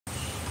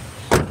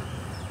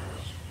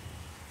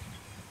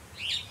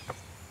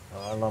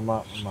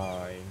Alamak,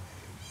 my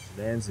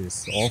lens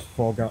is all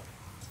fogged up.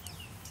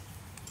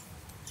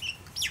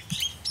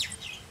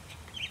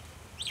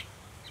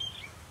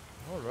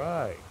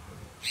 Alright.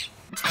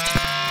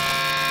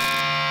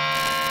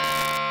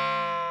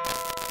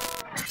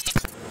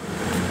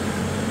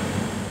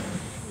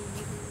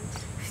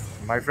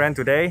 My friend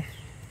today.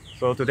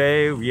 So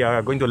today we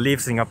are going to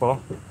leave Singapore.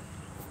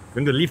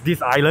 Going to leave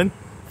this island.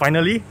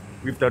 Finally,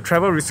 with the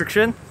travel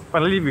restriction,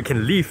 finally we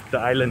can leave the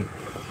island.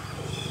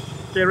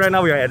 Okay, right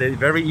now we are at the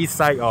very east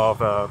side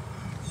of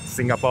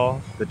Singapore,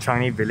 the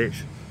Changi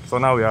village. So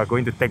now we are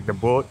going to take the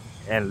boat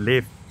and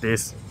leave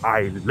this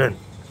island.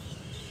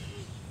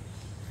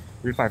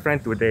 With my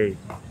friend today,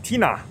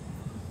 Tina.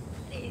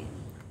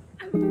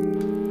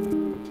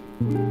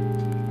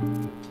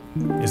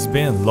 It's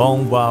been a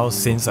long while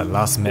since I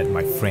last met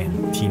my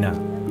friend Tina.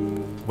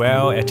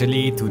 Well,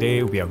 actually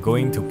today we are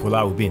going to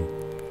Pulau Ubin,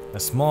 a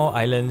small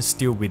island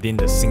still within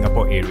the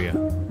Singapore area.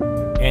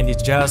 And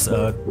it's just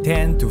a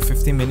 10 to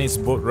 15 minutes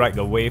boat ride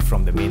away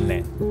from the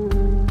mainland.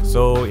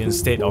 So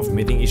instead of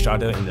meeting each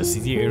other in the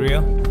city area,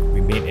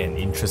 we made an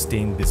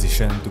interesting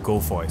decision to go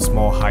for a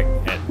small hike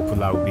at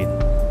Pulau Ubin.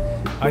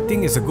 I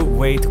think it's a good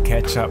way to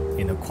catch up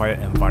in a quiet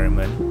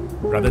environment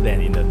rather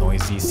than in the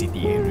noisy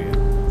city area.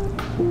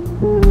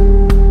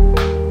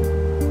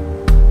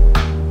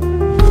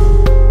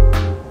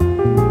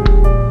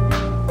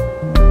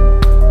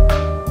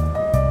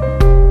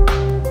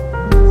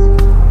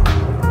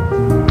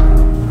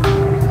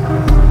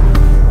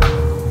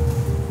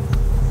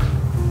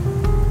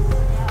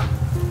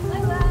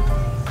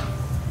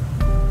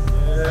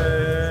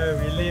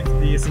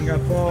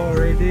 Singapore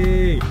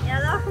already.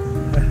 Yeah,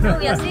 no,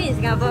 we are still in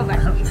Singapore, but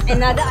it's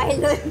another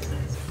island.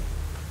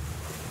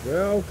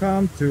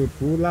 Welcome to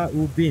Pulau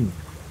Ubin.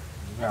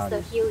 That's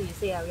the hill you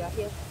say, we are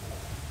here.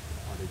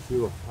 Oh, the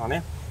hill.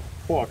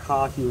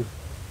 Puaka Hill.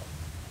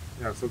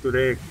 Yeah, so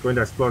today going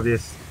to explore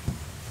this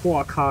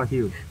Puaka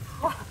Hill.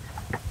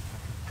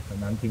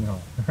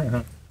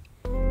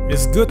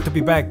 It's good to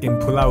be back in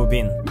Pulau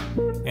Ubin,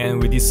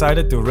 and we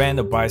decided to rent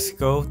a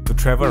bicycle to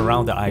travel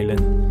around the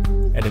island.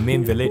 At the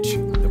main village,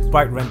 the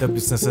bike rental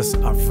businesses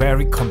are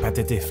very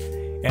competitive,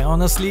 and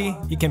honestly,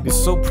 it can be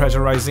so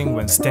pressurizing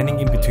when standing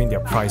in between their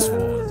price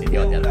war. In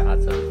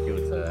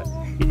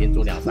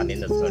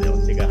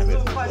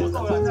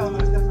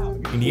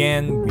the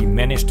end, we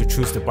managed to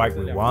choose the bike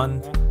we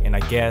want, and I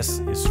guess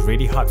it's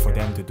really hard for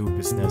them to do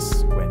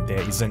business when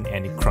there isn't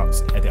any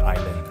crowds at the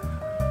island.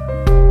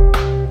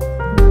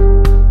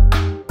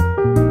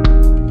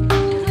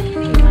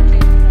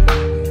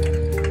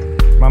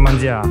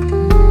 Mamanja.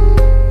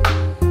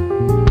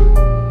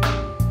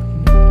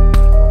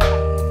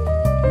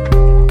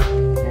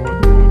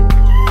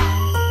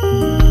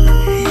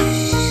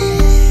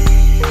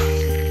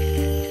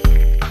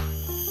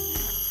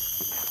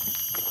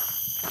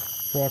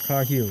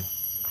 Puaka Hill.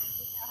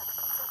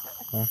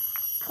 Huh?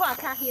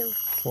 Puaka Hill.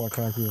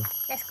 Puaka Hill.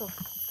 Let's go.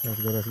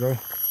 Let's go.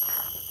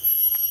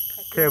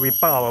 Okay, we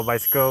park our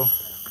bicycle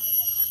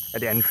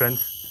at the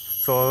entrance.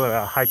 So we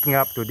are hiking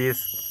up to this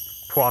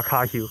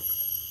Puaka Hill.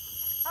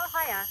 How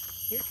high are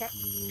you check?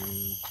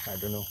 I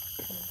don't know.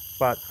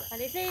 But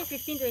they say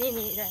 15-20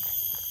 minutes.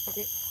 Is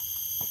it?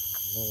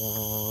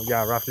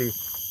 Yeah, roughly.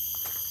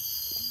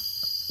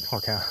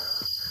 Okay.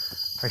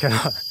 I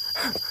cannot.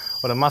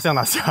 我的 mask 要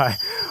拿下来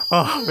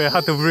Oh, very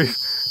hard to breathe.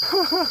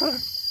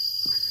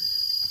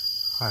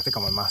 I take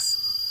out my mask.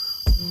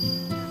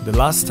 The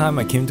last time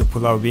I came to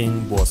Pulau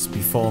Ubin was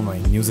before my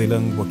New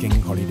Zealand working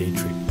holiday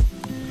trip.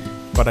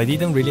 But I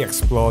didn't really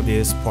explore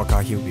this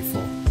Puaka Hill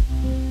before.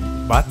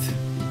 But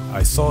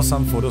I saw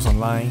some photos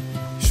online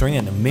showing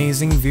an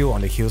amazing view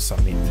on the hill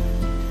summit.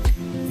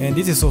 And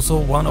this is also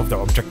one of the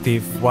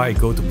objectives why I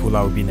go to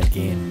Pulau Ubin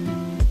again.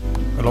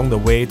 Along the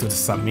way to the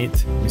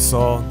summit, we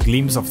saw a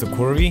glimpse of the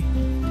quarry,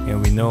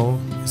 and we know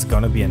it's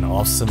gonna be an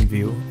awesome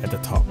view at the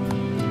top.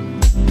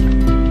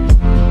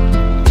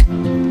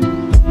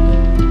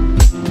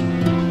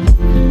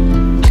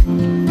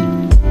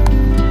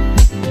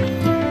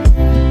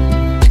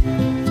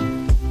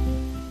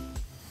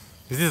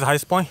 Is this the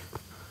highest point?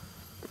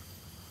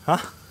 Huh?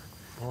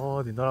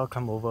 Oh, did not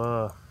come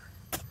over.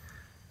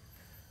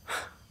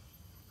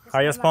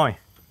 Highest point.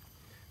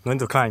 Going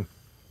to climb.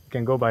 You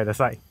can go by the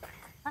side.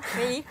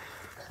 Really?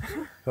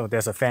 So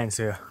there's a fence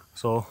here.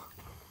 So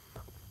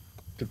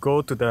to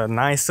go to the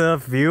nicer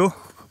view,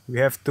 we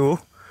have to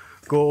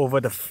go over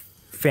the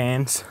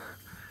fence.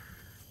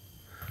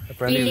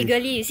 Apparently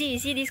illegally, you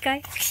see this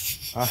guy?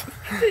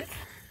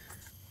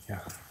 Yeah.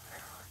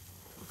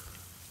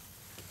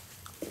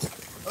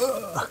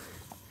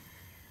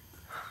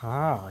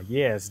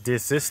 Yes,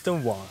 this is the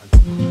one.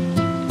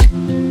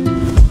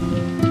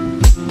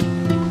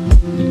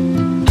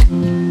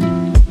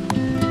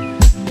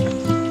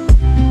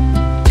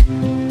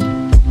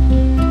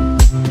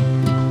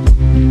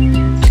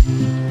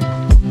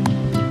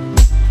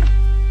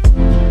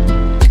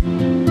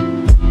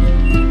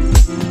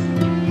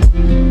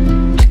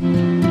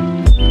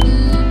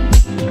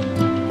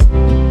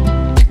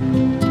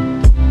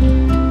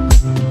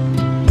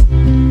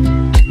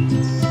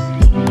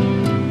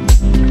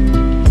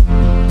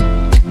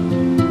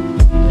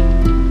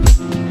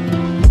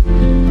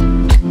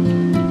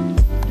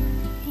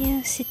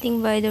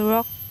 by the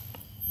rock.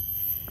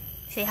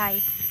 Say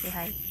hi. Say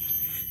hi.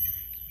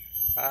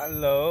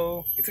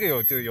 Hello. 这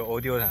个有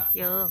audio 的。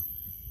有。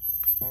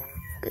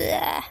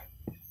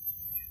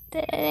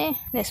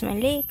That's my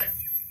lake.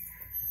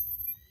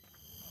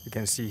 You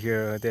can see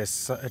here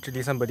there's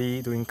actually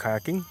somebody doing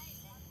kayaking.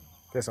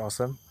 That's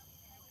awesome.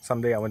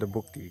 Someday I want to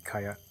book the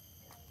kayak.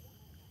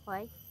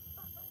 Why?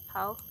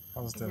 How?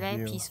 How's It's the very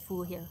view?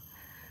 peaceful here.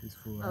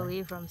 Peaceful, right?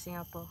 Away from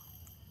Singapore.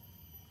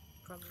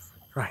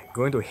 Right,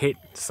 going to head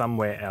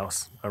somewhere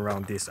else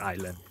around this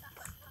island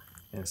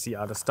and see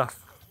other stuff.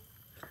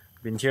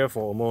 Been here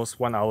for almost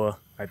 1 hour,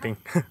 I think.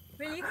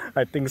 Really?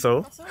 I think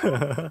so.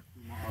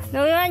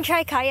 No, we want to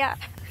try kayak.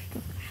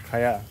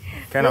 Kayak.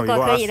 Can we 如果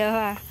go 可以 ask? 的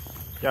话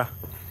Yeah,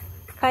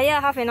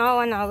 kayak half an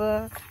hour, 1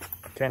 hour.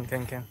 can.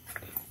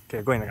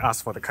 Okay, go and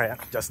ask for the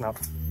kayak just now.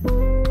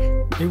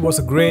 It was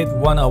a great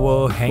 1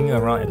 hour hanging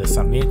around at the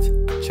summit,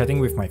 chatting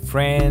with my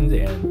friend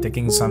and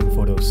taking some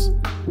photos.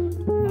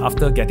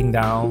 After getting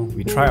down,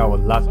 we tried our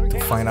luck to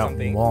find out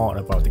more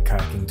about the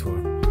kayaking tour.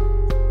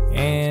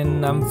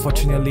 And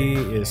unfortunately,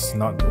 it's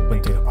not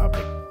open to the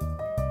public.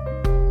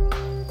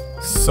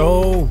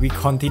 So we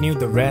continued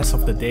the rest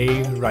of the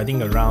day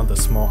riding around the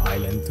small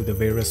island to the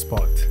various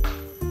spots.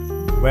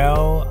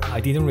 Well,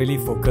 I didn't really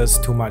focus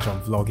too much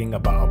on vlogging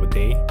about our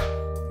day.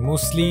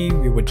 Mostly,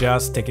 we were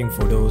just taking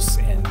photos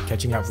and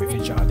catching up with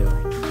each other.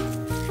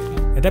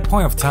 At that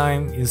point of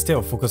time, instead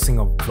of focusing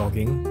on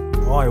vlogging,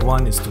 all I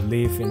want is to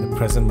live in the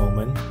present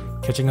moment,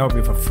 catching up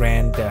with a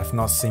friend that I've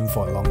not seen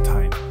for a long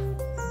time.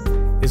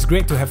 It's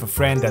great to have a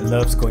friend that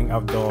loves going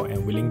outdoor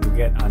and willing to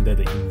get under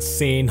the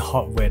insane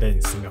hot weather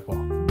in Singapore.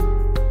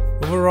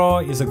 Overall,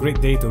 it's a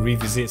great day to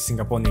revisit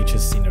Singapore nature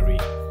scenery.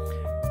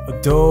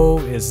 Although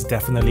it's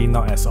definitely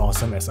not as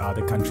awesome as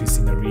other countries'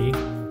 scenery,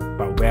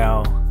 but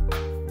well,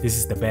 this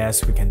is the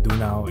best we can do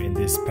now in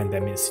this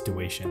pandemic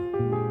situation.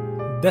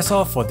 That's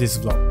all for this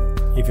vlog.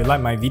 If you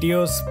like my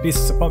videos, please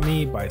support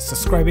me by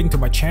subscribing to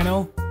my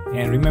channel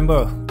and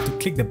remember to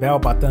click the bell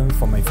button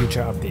for my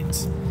future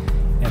updates.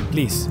 And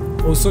please,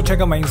 also check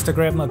out my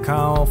Instagram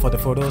account for the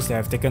photos that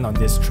I've taken on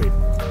this trip.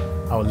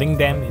 I'll link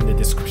them in the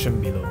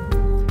description below.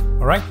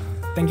 Alright,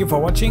 thank you for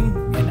watching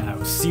and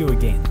I'll see you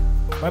again.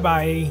 Bye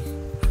bye!